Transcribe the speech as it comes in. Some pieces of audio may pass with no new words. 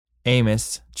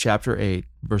Amos chapter 8,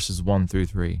 verses 1 through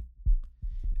 3.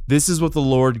 This is what the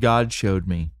Lord God showed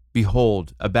me.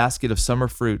 Behold, a basket of summer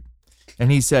fruit.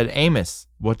 And he said, Amos,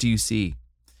 what do you see?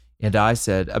 And I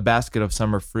said, a basket of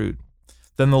summer fruit.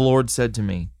 Then the Lord said to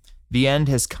me, the end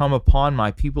has come upon my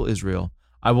people Israel.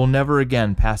 I will never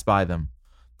again pass by them.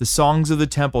 The songs of the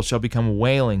temple shall become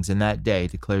wailings in that day,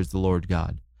 declares the Lord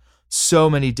God. So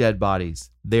many dead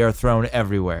bodies, they are thrown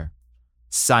everywhere.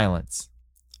 Silence.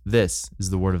 This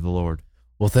is the word of the Lord.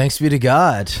 Well, thanks be to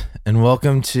God, and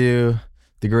welcome to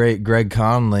the great Greg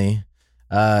Conley.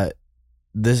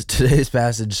 Today's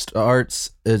passage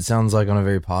starts, it sounds like on a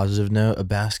very positive note, a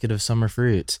basket of summer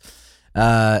fruits.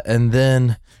 And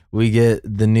then we get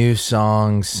the new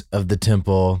songs of the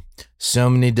temple,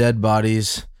 so many dead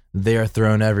bodies, they are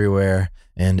thrown everywhere,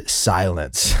 and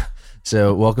silence.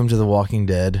 So welcome to The Walking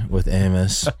Dead with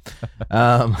Amos.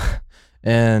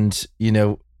 And, you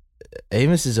know,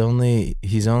 Amos is only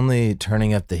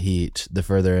turning up the heat the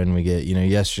further in we get. You know,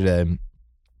 yesterday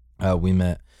we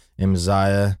met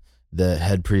Amaziah, the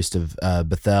head priest of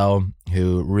Bethel,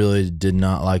 who really did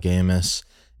not like Amos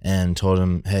and told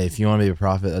him, hey, if you want to be a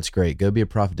prophet, that's great. Go be a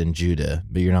prophet in Judah,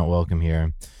 but you're not welcome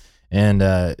here.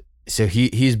 And so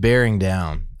he's bearing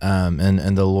down,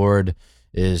 and the Lord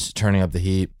is turning up the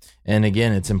heat. And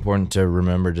again, it's important to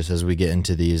remember, just as we get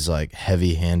into these like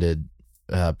heavy-handed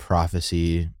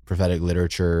prophecy, prophetic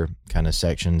literature kind of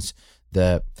sections,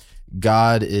 that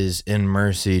God is in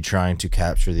mercy trying to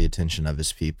capture the attention of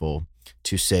his people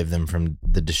to save them from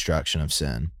the destruction of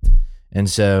sin. And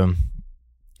so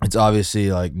it's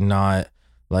obviously like not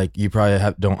like you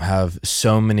probably don't have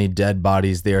so many dead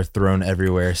bodies, they are thrown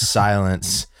everywhere,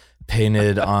 silence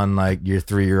painted on like your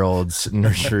 3-year-old's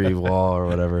nursery wall or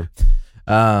whatever.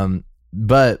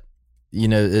 But you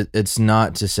know, it's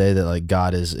not to say that like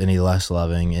God is any less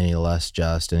loving, any less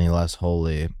just, any less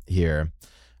holy here.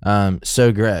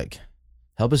 So Greg,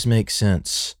 help us make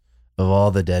sense of all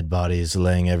the dead bodies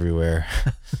laying everywhere.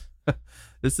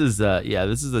 This is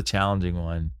a challenging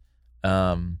one.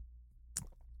 And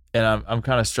I'm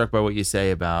kind of struck by what you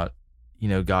say about, you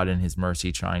know, God in his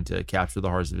mercy trying to capture the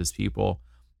hearts of his people.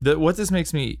 What this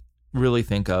makes me really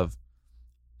think of,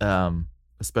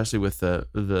 especially with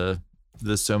the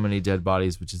so many dead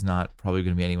bodies, which is not probably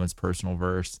going to be anyone's personal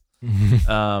verse,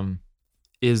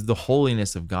 is the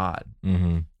holiness of God.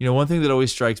 Mm-hmm. You know, one thing that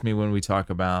always strikes me when we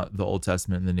talk about the Old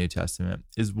Testament and the New Testament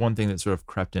is one thing that sort of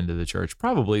crept into the church,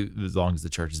 probably as long as the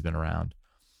church has been around,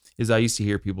 is I used to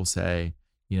hear people say,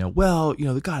 you know, well, you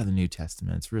know, the God of the New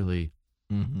Testament's really,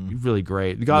 really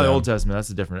great. The God of the Old Testament,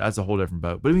 that's a whole different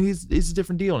boat. But I mean, it's a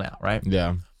different deal now, right?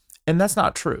 Yeah. And that's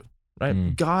not true.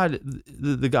 Right? God,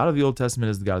 the God of the Old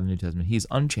Testament is the God of the New Testament. He's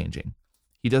unchanging.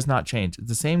 He does not change. It's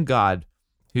the same God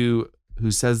who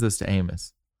says this to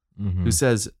Amos, who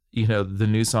says, you know, the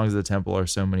new songs of the temple are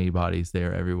so many bodies, they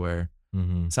are everywhere.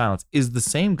 Silence is the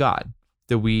same God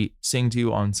that we sing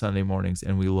to on Sunday mornings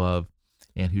and we love,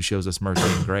 and who shows us mercy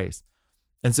and grace.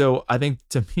 And so I think,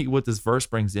 to me, what this verse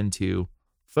brings into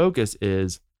focus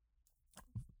is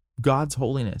God's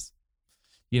holiness.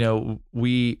 You know,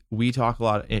 we talk a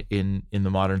lot in the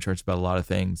modern church about a lot of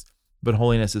things, but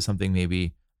holiness is something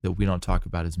maybe that we don't talk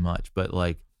about as much. But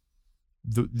like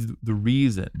the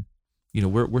reason, you know,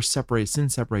 we're separated. Sin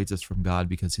separates us from God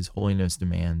because his holiness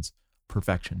demands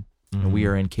perfection, and we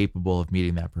are incapable of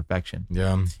meeting that perfection.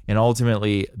 Yeah. And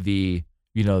ultimately, the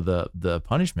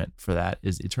punishment for that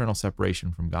is eternal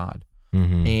separation from God.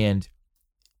 And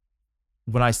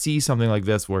when I see something like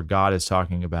this, where God is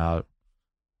talking about,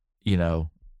 you know,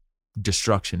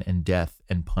 destruction and death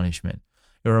and punishment,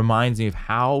 it reminds me of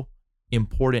how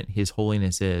important his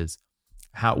holiness is,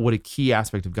 what a key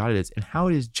aspect of God it is, and how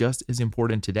it is just as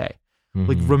important today.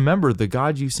 Like, remember, the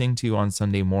God you sing to on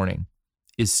Sunday morning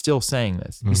is still saying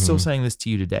this. He's still saying this to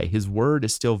you today. His word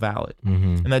is still valid.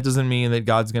 And that doesn't mean that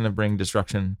God's going to bring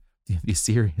destruction. The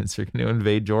Assyrians are going to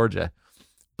invade Georgia.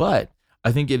 But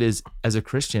I think it is, as a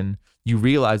Christian, you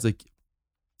realize, like,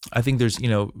 I think there's, you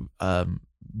know,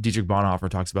 Dietrich Bonhoeffer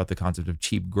talks about the concept of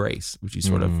cheap grace, which you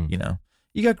sort of, you know,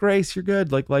 you got grace, you're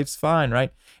good, like life's fine,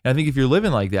 right? And I think if you're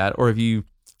living like that, or if you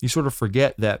sort of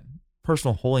forget that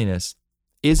personal holiness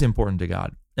is important to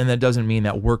God, and that doesn't mean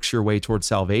that works your way towards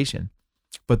salvation,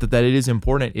 but that it is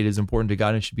important to God,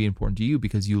 and it should be important to you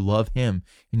because you love him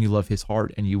and you love his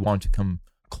heart and you want to come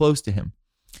close to him.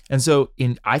 And so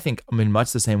I think in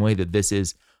much the same way that this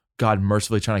is God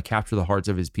mercifully trying to capture the hearts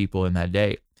of his people in that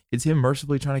day, it's him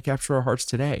mercifully trying to capture our hearts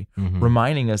today,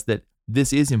 reminding us that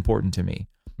this is important to me,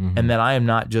 and that I am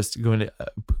not just going to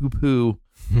poo-poo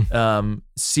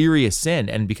serious sin.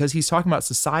 And because he's talking about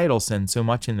societal sin so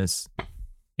much in this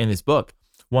book,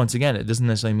 once again, it doesn't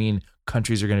necessarily mean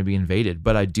countries are going to be invaded,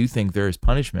 but I do think there is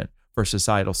punishment for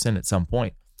societal sin at some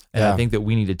point. And I think that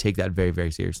we need to take that very,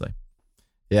 very seriously.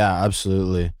 Yeah,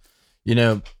 absolutely.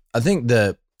 I think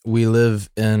that we live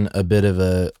in a bit of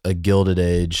a Gilded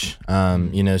Age.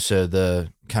 So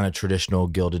the kind of traditional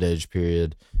Gilded Age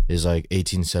period is like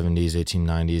 1870s,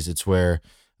 1890s. It's where,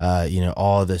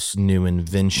 all this new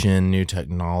invention, new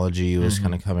technology was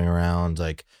kind of coming around.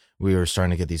 Like we were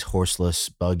starting to get these horseless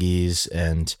buggies,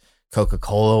 and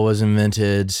Coca-Cola was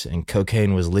invented, and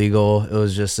cocaine was legal. It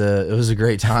was just it was a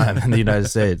great time in the United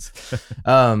States.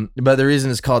 But the reason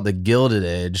it's called the Gilded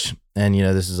Age, and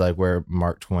this is like where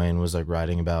Mark Twain was like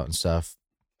writing about and stuff.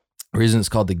 The reason it's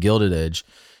called the Gilded Age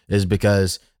is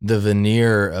because the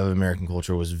veneer of American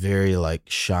culture was very like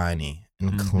shiny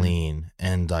and clean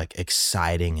and like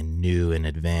exciting and new and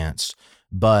advanced,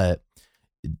 but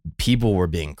people were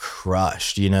being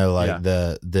crushed.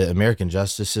 The American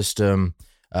justice system,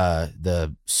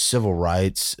 the civil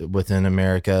rights within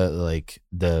America, like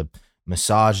the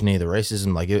misogyny, the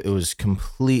racism, like it was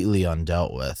completely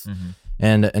undealt with.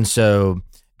 And so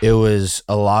it was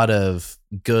a lot of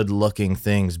good looking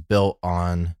things built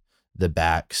on the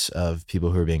backs of people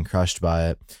who are being crushed by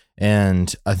it.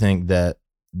 And I think that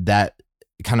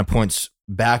kind of points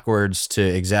backwards to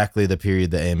exactly the period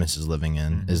that Amos is living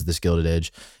in, is this Gilded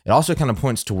Age. It also kind of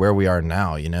points to where we are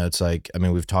now. It's like, I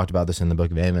mean, we've talked about this in the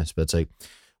book of Amos, but it's like,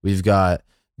 we've got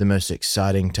the most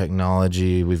exciting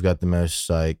technology. We've got the most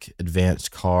like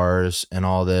advanced cars and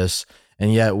all this.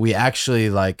 And yet we actually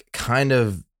like kind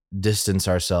of distance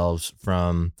ourselves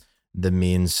from the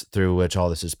means through which all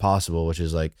this is possible, which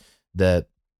is like that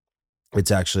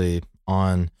it's actually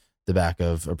on the back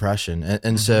of oppression.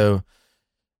 And so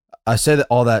I say that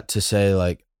all that to say,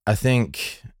 like, I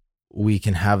think we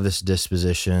can have this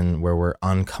disposition where we're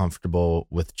uncomfortable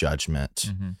with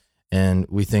judgment. And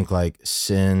we think like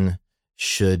sin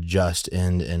should just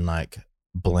end in like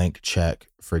blank check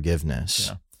forgiveness.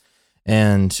 Yeah.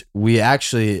 And we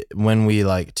actually, when we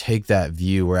like take that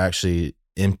view, we're actually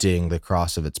emptying the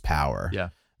cross of its power. Yeah.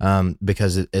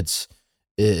 Because it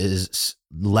is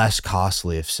less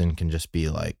costly if sin can just be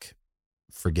like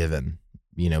forgiven,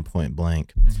 point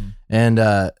blank. And,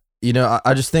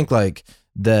 I just think like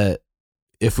that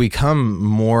if we come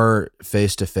more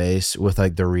face to face with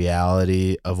like the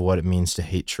reality of what it means to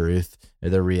hate truth, or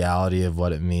the reality of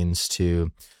what it means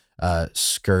to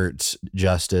skirt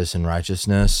justice and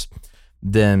righteousness,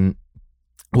 then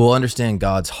we'll understand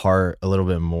God's heart a little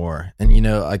bit more. And,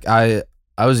 like I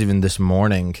was even this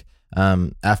morning,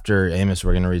 after Amos,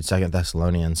 we're going to read 2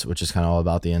 Thessalonians, which is kind of all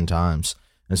about the end times.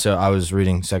 And so I was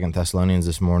reading 2 Thessalonians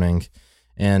this morning,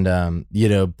 and,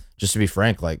 just to be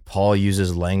frank, like Paul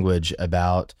uses language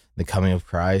about the coming of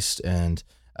Christ and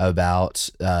about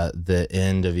the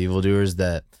end of evildoers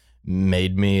that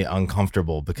made me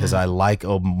uncomfortable, because I like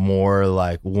a more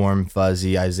like warm,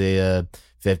 fuzzy Isaiah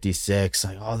 56,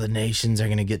 like all the nations are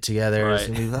going to get together. Right. It's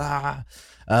gonna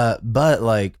be, but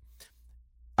like,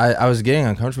 I was getting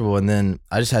uncomfortable, and then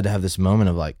I just had to have this moment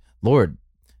of like, Lord,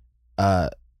 I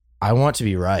want to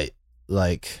be right.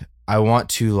 Like, I want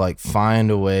to like find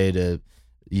a way to,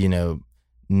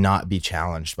 not be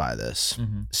challenged by this.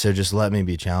 So just let me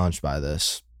be challenged by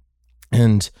this.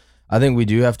 And I think we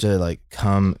do have to like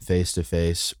come face to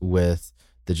face with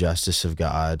the justice of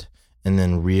God, and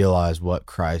then realize what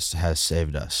Christ has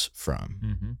saved us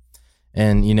from.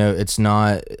 And, it's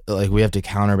not like we have to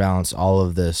counterbalance all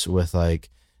of this with like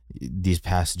these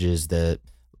passages that,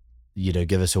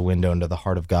 give us a window into the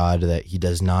heart of God, that he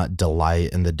does not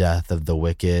delight in the death of the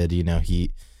wicked.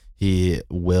 He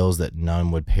wills that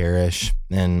none would perish,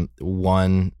 and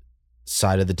one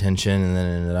side of the tension, and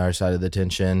then another side of the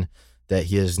tension, that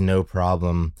he has no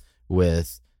problem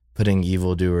with putting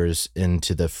evildoers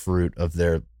into the fruit of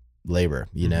their labor,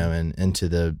 and into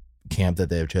the camp that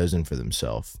they have chosen for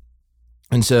themselves.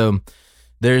 And so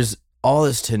there's all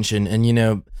this tension.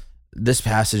 And, this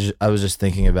passage I was just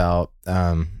thinking about,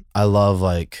 I love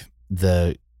like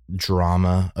the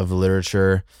drama of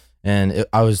literature, and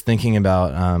I was thinking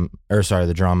about,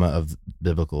 the drama of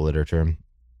biblical literature,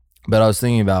 but I was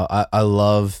thinking about, I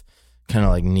love kind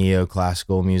of like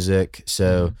neoclassical music.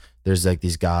 So there's like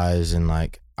these guys in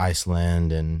like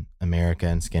Iceland and America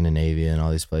and Scandinavia and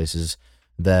all these places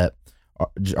that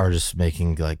are just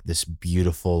making like this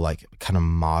beautiful, like kind of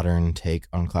modern take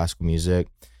on classical music,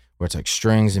 where it's like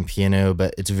strings and piano,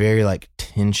 but it's very like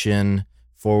tension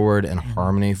forward and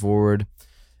harmony forward.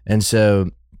 And so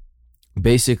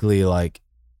basically like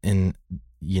in,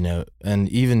 and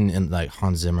even in like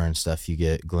Hans Zimmer and stuff, you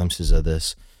get glimpses of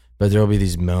this, but there will be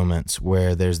these moments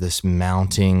where there's this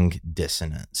mounting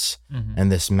dissonance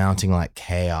and this mounting like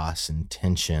chaos and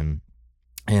tension,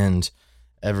 and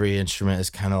every instrument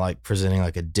is kind of like presenting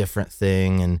like a different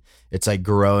thing, and it's like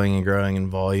growing and growing in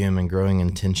volume and growing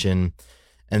in tension.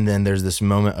 And then there's this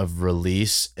moment of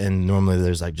release, and normally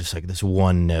there's like just like this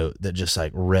one note that just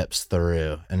like rips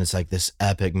through, and it's like this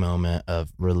epic moment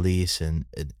of release and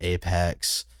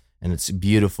apex, and it's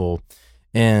beautiful.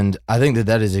 And I think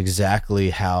that is exactly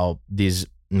how these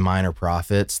minor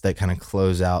prophets that kind of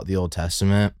close out the Old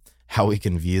Testament, how we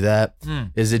can view that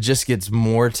is it just gets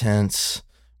more tense,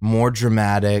 more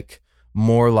dramatic,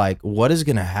 more like what is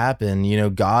going to happen. You know,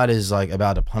 God is like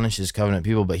about to punish his covenant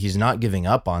people, but he's not giving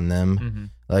up on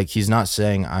them. Like he's not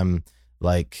saying I'm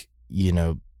like, you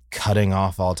know, cutting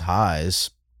off all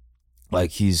ties.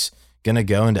 Like he's going to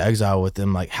go into exile with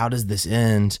them. Like, how does this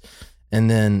end? And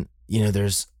then, you know,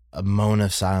 there's a moment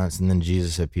of silence, and then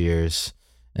Jesus appears.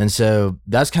 And so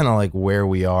that's kind of like where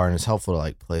we are, and it's helpful to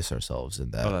like place ourselves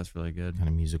in that. Oh, that's really good. Kind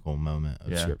of musical moment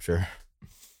of scripture.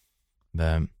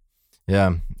 But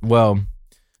yeah. Well,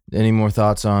 any more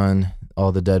thoughts on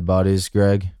all the dead bodies,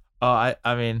 Greg? Oh,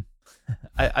 I mean,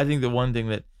 I think the one thing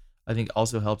that I think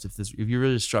also helps if you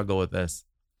really struggle with this,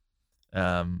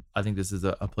 I think this is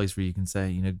a place where you can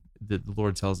say, you know, the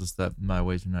Lord tells us that my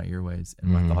ways are not your ways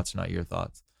and my thoughts are not your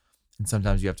thoughts. And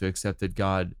sometimes you have to accept that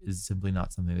God is simply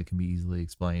not something that can be easily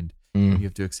explained. And you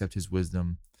have to accept his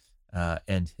wisdom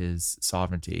and his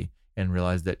sovereignty and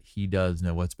realize that he does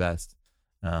know what's best.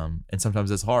 And sometimes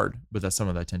that's hard, but that's some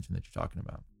of that tension that you're talking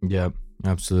about. Yep,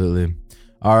 absolutely.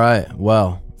 All right.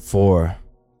 Well, for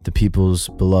the people's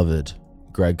beloved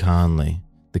Greg Conley,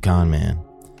 the con man,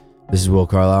 this is Will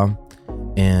Carlisle,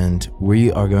 and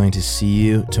we are going to see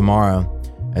you tomorrow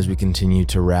as we continue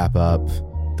to wrap up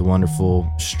the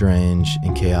wonderful, strange,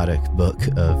 and chaotic book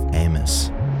of Amos.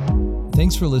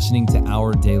 Thanks for listening to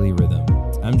Our Daily Rhythm.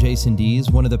 I'm Jason Dees,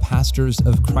 one of the pastors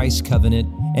of Christ Covenant,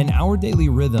 and Our Daily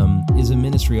Rhythm is a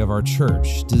ministry of our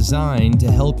church designed to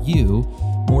help you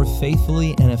more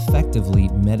faithfully and effectively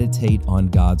meditate on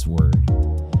God's Word.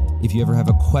 If you ever have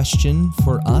a question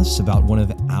for us about one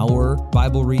of our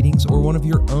Bible readings or one of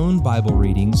your own Bible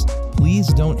readings, please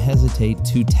don't hesitate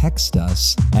to text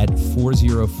us at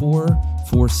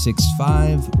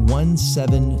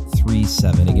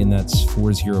 404-465-1737. Again, that's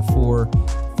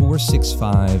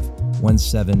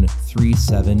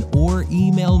 404-465-1737, or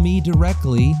email me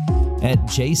directly at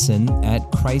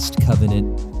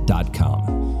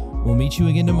jason@christcovenant.com. We'll meet you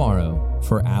again tomorrow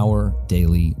for Our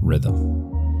Daily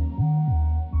Rhythm.